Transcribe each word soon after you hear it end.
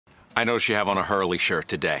I noticed you have on a Hurley shirt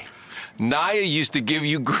today. Naya used to give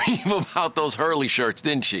you grief about those Hurley shirts,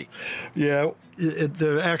 didn't she? Yeah,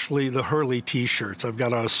 they're actually the Hurley T-shirts. I've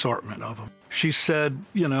got an assortment of them. She said,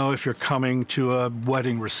 you know, if you're coming to a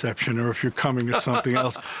wedding reception or if you're coming to something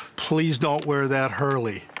else, please don't wear that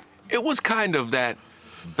Hurley. It was kind of that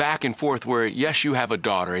back and forth where, yes, you have a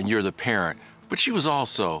daughter and you're the parent, but she was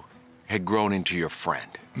also had grown into your friend.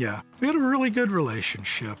 Yeah, we had a really good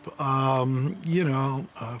relationship. You know,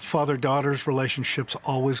 father-daughter's relationships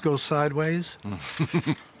always go sideways.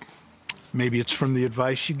 Maybe it's from the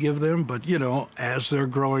advice you give them, but, you know, as they're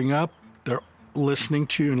growing up, they're listening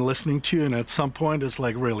to you, and at some point it's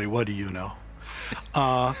like, really, what do you know?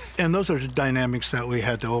 And those are the dynamics that we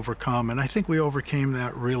had to overcome, and I think we overcame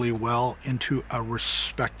that really well into a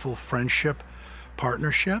respectful friendship,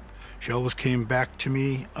 partnership. She always came back to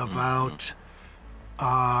me about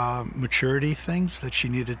maturity things that she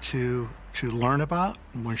needed to learn about.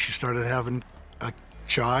 And when she started having a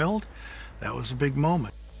child, that was a big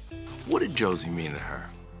moment. What did Josey mean to her?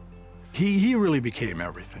 He really became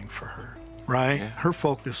everything for her, right? Yeah. Her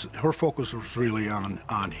focus was really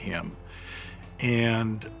on him.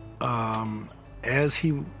 And as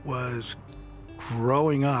he was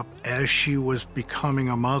growing up, as she was becoming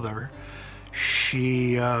a mother,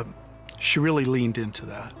 she really leaned into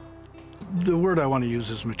that. The word I want to use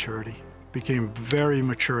is maturity. Became very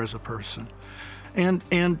mature as a person,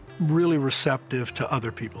 and really receptive to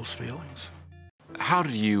other people's feelings. How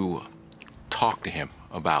did you talk to him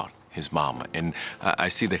about his mama? And I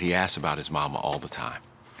see that he asks about his mama all the time.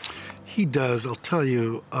 He does. I'll tell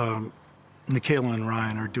you, Nikayla and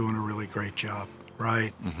Ryan are doing a really great job,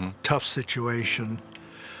 right? Tough situation,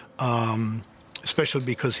 especially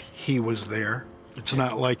because he was there. It's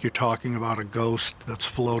not like you're talking about a ghost that's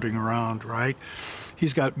floating around, right?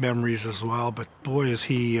 He's got memories as well, but boy, is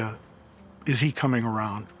he coming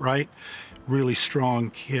around, right? Really strong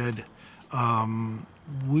kid.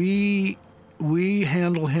 We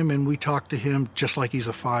handle him and we talk to him just like he's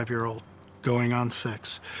a 5-year-old going on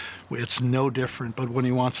 6. It's no different, but when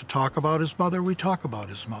he wants to talk about his mother, we talk about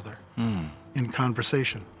his mother in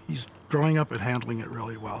conversation. He's growing up and handling it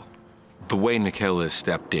really well. The way Nikayla has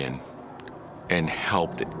stepped in and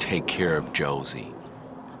helped take care of Josey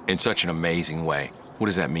in such an amazing way, what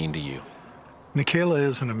does that mean to you? Nikayla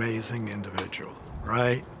is an amazing individual,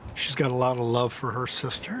 right? She's got a lot of love for her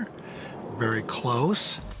sister, very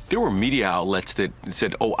close. There were media outlets that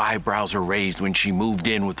said, oh, eyebrows are raised when she moved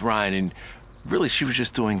in with Ryan, and really she was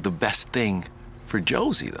just doing the best thing for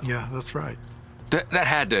Josey, though. Yeah, that's right. That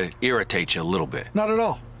had to irritate you a little bit. Not at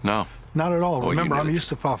all. No. Not at all. Well, remember, I'm it. used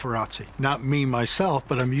to paparazzi. Not me, myself,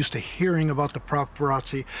 but I'm used to hearing about the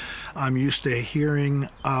paparazzi. I'm used to hearing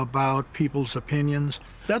about people's opinions.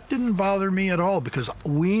 That didn't bother me at all because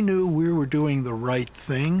we knew we were doing the right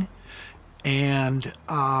thing, and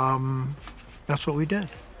that's what we did.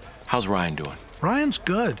 How's Ryan doing? Ryan's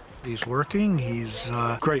good. He's working. He's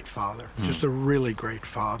a great father, just a really great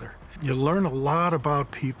father. You learn a lot about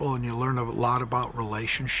people and you learn a lot about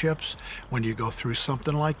relationships when you go through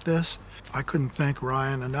something like this. I couldn't thank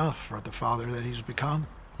Ryan enough for the father that he's become.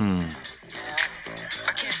 You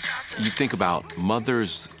think about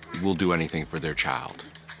mothers will do anything for their child,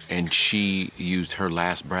 and she used her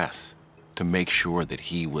last breath to make sure that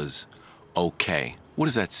he was okay. What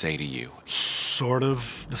does that say to you? Sort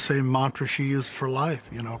of the same mantra she used for life,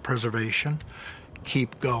 you know, preservation,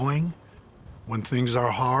 keep going. When things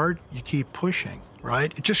are hard, you keep pushing,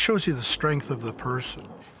 right? It just shows you the strength of the person.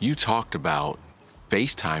 You talked about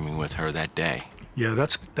FaceTiming with her that day. Yeah,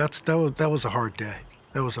 that was a hard day.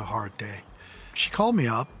 That was a hard day. She called me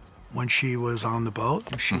up when she was on the boat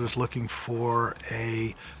and she was looking for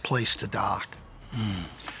a place to dock.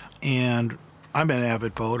 And I'm an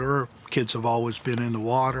avid boater. Kids have always been in the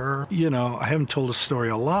water. You know, I haven't told the story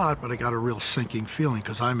a lot, but I got a real sinking feeling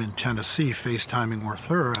because I'm in Tennessee FaceTiming with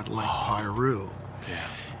her at Lake Piru. Yeah.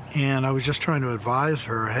 And I was just trying to advise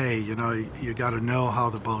her, hey, you know, you got to know how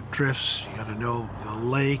the boat drifts. You got to know the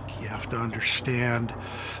lake. You have to understand,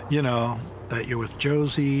 you know, that you're with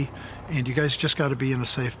Josey, and you guys just got to be in a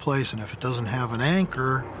safe place. And if it doesn't have an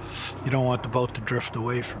anchor, you don't want the boat to drift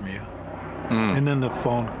away from you. And then the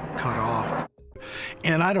phone cut off.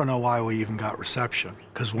 And I don't know why we even got reception,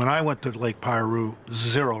 because when I went to Lake Piru,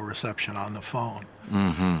 0 reception on the phone.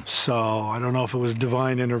 So I don't know if it was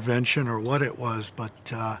divine intervention or what it was,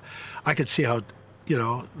 but I could see how, you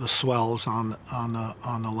know, the swells on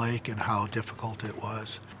the lake and how difficult it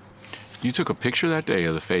was. You took a picture that day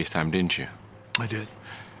of the FaceTime, didn't you? I did.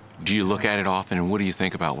 Do you look at it often, and what do you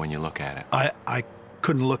think about when you look at it? I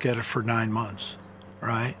couldn't look at it for 9 months,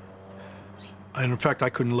 right? And in fact, I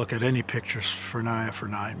couldn't look at any pictures for Naya for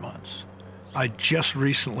 9 months. I just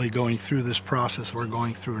recently, going through this process we're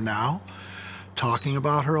going through now, talking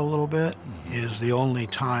about her a little bit, is the only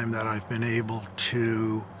time that I've been able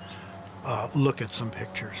to look at some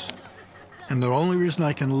pictures. And the only reason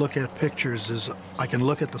I can look at pictures is I can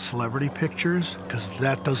look at the celebrity pictures, because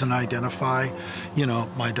that doesn't identify, you know,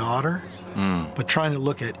 my daughter. But trying to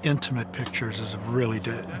look at intimate pictures is really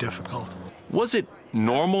difficult. Was it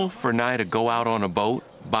normal for Naya to go out on a boat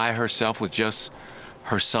by herself with just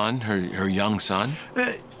her son, her young son?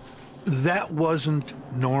 That wasn't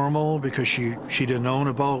normal because she didn't own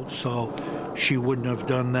a boat, so she wouldn't have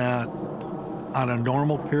done that on a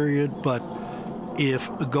normal period. But if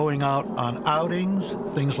going out on outings,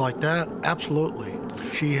 things like that, absolutely.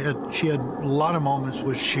 She had a lot of moments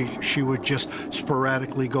where she would just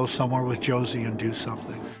sporadically go somewhere with Josey and do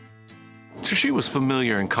something. So she was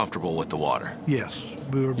familiar and comfortable with the water? Yes,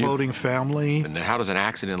 we were a boating family. And how does an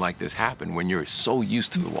accident like this happen when you're so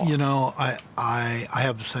used to the water? You know, I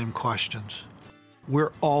have the same questions.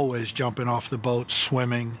 We're always jumping off the boat,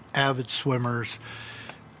 swimming, avid swimmers.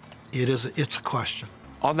 It's a question.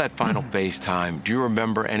 On that final FaceTime, do you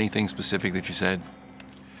remember anything specific that you said?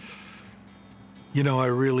 You know, I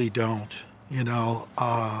really don't. You know,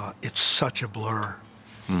 it's such a blur.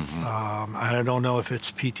 I don't know if it's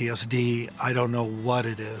PTSD. I don't know what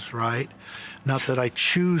it is, right? Not that I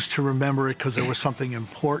choose to remember it because there was something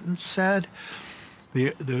important said.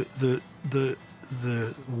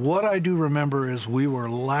 What I do remember is we were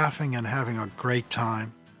laughing and having a great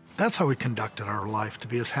time. That's how we conducted our life, to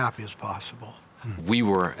be as happy as possible. We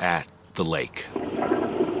were at the lake.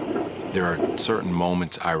 There are certain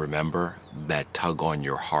moments I remember that tug on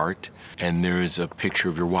your heart, and there is a picture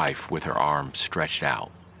of your wife with her arms stretched out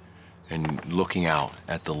and looking out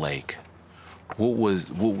at the lake. What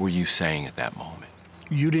were you saying at that moment?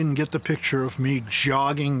 You didn't get the picture of me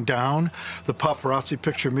jogging down, the paparazzi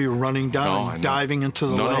picture of me running down and diving into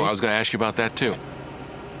the lake? No, I was going to ask you about that too.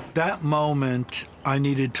 That moment, I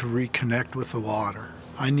needed to reconnect with the water.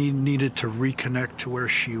 I needed to reconnect to where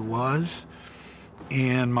she was,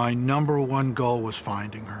 and my number one goal was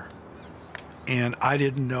finding her. And I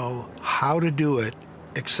didn't know how to do it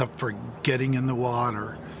except for getting in the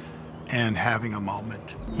water and having a moment.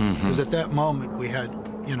 Because at that moment we had,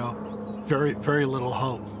 you know, very, very little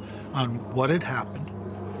hope on what had happened,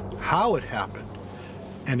 how it happened,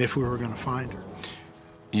 and if we were going to find her.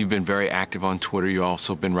 You've been very active on Twitter. You've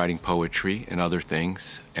also been writing poetry and other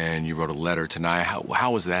things, and you wrote a letter to Naya.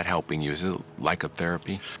 How is that helping you? Is it like a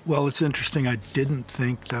therapy? Well, it's interesting. I didn't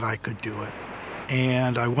think that I could do it.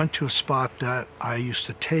 And I went to a spot that I used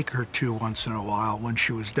to take her to once in a while when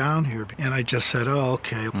she was down here. And I just said, oh,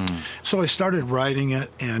 okay. So I started writing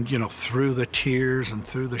it, and, you know, through the tears and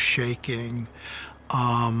through the shaking,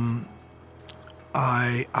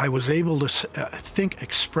 I was able to, I think,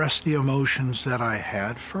 express the emotions that I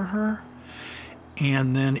had for her.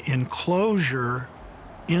 And then in closure,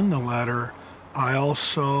 in the letter, I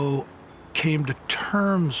also came to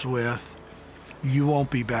terms with, you won't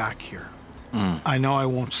be back here. I know I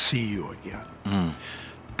won't see you again.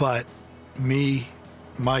 But me,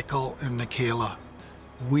 Michael, and Nikayla,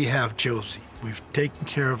 we have Josey. We've taken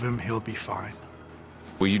care of him. He'll be fine.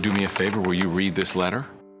 Will you do me a favor? Will you read this letter?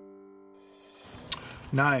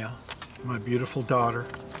 Naya, my beautiful daughter,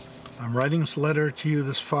 I'm writing this letter to you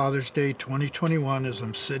this Father's Day 2021 as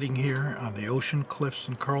I'm sitting here on the ocean cliffs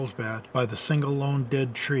in Carlsbad by the single lone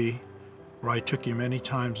dead tree where I took you many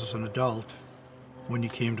times as an adult when you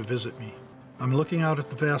came to visit me. I'm looking out at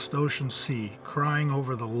the vast ocean sea, crying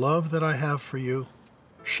over the love that I have for you,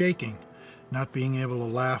 shaking, not being able to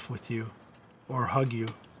laugh with you or hug you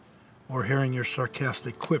or hearing your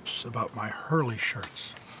sarcastic quips about my Hurley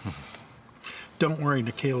shirts. Don't worry,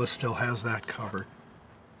 Nikayla still has that covered.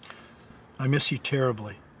 I miss you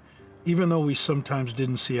terribly. Even though we sometimes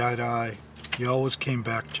didn't see eye to eye, you always came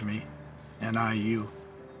back to me, and I you.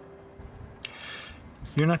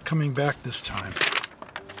 You're not coming back this time,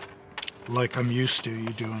 like I'm used to you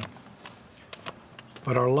doing.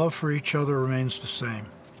 But our love for each other remains the same.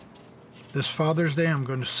 This Father's Day, I'm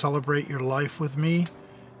going to celebrate your life with me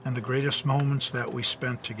and the greatest moments that we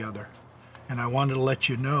spent together. And I wanted to let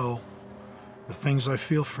you know the things I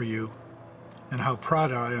feel for you and how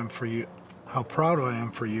proud I am for you,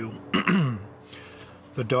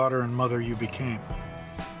 the daughter and mother you became.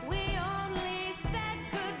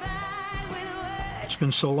 It's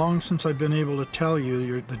been so long since I've been able to tell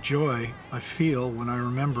you the joy I feel when I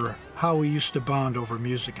remember how we used to bond over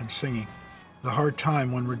music and singing. The hard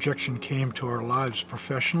time when rejection came to our lives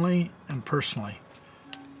professionally and personally.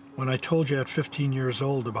 When I told you at 15 years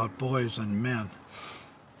old about boys and men.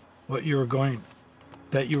 what you were going,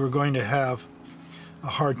 that you were going to have a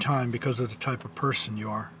hard time because of the type of person you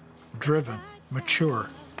are. Driven, mature,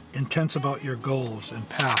 intense about your goals and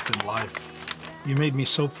path in life. You made me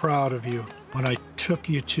so proud of you when I took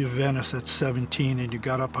you to Venice at 17 and you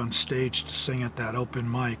got up on stage to sing at that open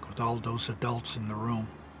mic with all those adults in the room,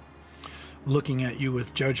 looking at you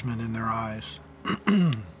with judgment in their eyes.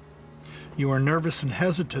 You were nervous and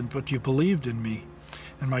hesitant, but you believed in me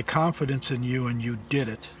and my confidence in you, and you did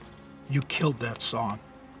it. You killed that song.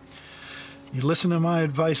 You listened to my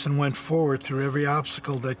advice and went forward through every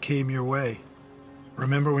obstacle that came your way.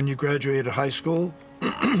 Remember when you graduated high school?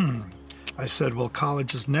 I said, well,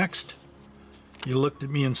 college is next. You looked at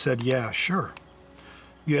me and said, yeah, sure.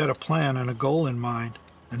 You had a plan and a goal in mind,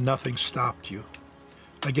 and nothing stopped you.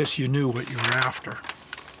 I guess you knew what you were after.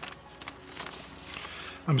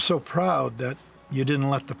 I'm so proud that you didn't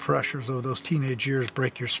let the pressures of those teenage years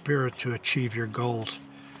break your spirit to achieve your goals.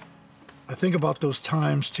 I think about those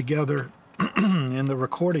times together in the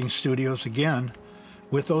recording studios again,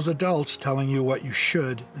 with those adults telling you what you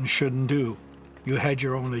should and shouldn't do. You had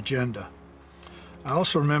your own agenda. I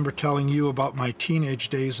also remember telling you about my teenage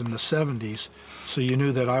days in the 70s, so you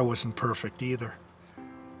knew that I wasn't perfect either.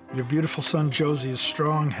 Your beautiful son Josey is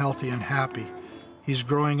strong, healthy, and happy. He's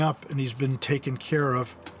growing up and he's been taken care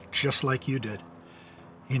of just like you did.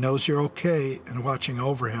 He knows you're okay and watching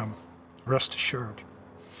over him, rest assured.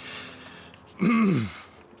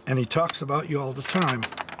 And he talks about you all the time.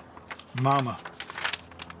 Mama,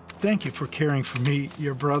 thank you for caring for me,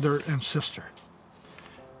 your brother and sister.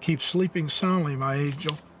 Keep sleeping soundly, my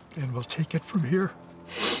angel, and we'll take it from here.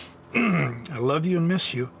 I love you and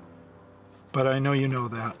miss you, but I know you know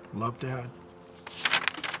that. Love, Dad.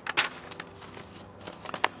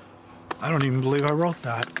 I don't even believe I wrote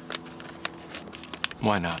that.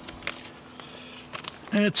 Why not?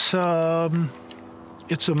 It's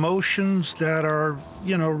emotions that are,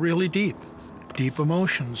 really deep. Deep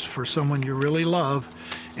emotions for someone you really love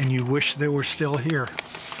and you wish they were still here,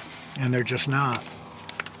 and they're just not.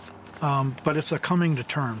 But it's a coming to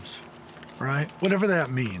terms, right? Whatever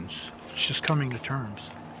that means, it's just coming to terms.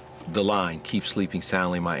 The line, keep sleeping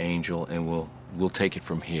soundly, my angel, and we'll take it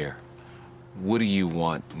from here. What do you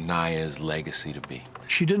want Naya's legacy to be?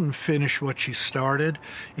 She didn't finish what she started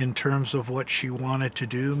in terms of what she wanted to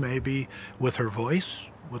do, maybe with her voice,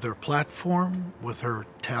 with her platform, with her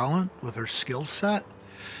talent, with her skill set.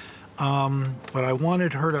 But I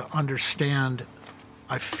wanted her to understand,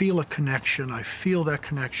 I feel a connection, I feel that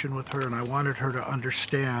connection with her, and I wanted her to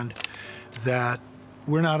understand that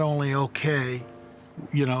we're not only okay,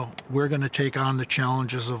 we're going to take on the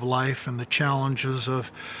challenges of life and the challenges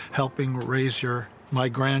of helping raise my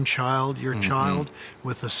grandchild, your child,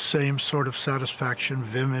 with the same sort of satisfaction,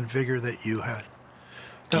 vim, and vigor that you had.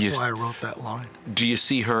 That's why I wrote that line. Do you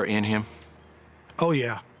see her in him? Oh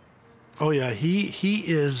yeah, oh yeah. He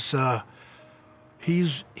is.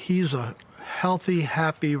 He's a healthy,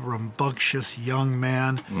 happy, rambunctious young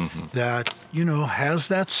man that has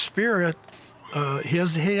that spirit. He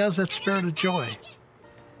has that spirit of joy.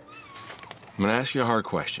 I'm gonna ask you a hard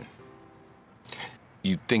question.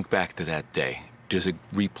 You think back to that day. Does it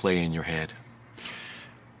replay in your head?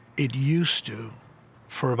 It used to,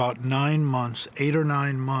 for about 9 months, 8 or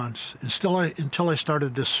 9 months, until I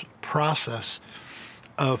started this process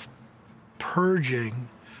of purging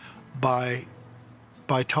by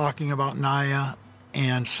talking about Naya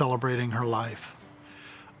and celebrating her life.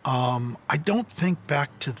 I don't think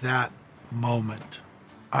back to that moment.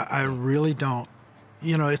 I really don't.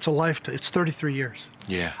 It's a lifetime. It's 33 years.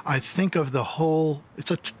 Yeah. I think of the whole, it's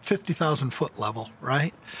a 50,000 foot level,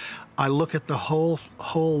 right? I look at the whole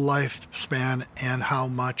lifespan and how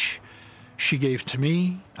much she gave to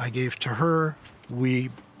me, I gave to her, we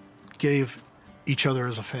gave each other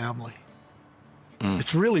as a family.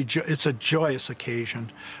 It's really, it's a joyous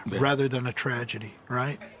occasion rather than a tragedy,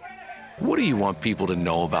 right? What do you want people to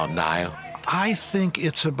know about Naya? I think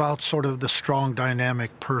it's about sort of the strong,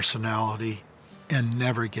 dynamic personality and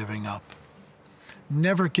never giving up.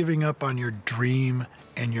 Never giving up on your dream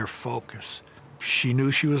and your focus. She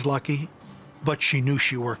knew she was lucky, but she knew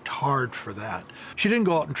she worked hard for that. She didn't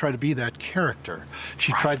go out and try to be that character.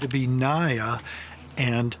 She tried to be Naya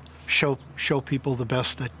and show people the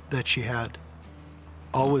best that she had.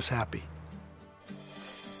 Always happy.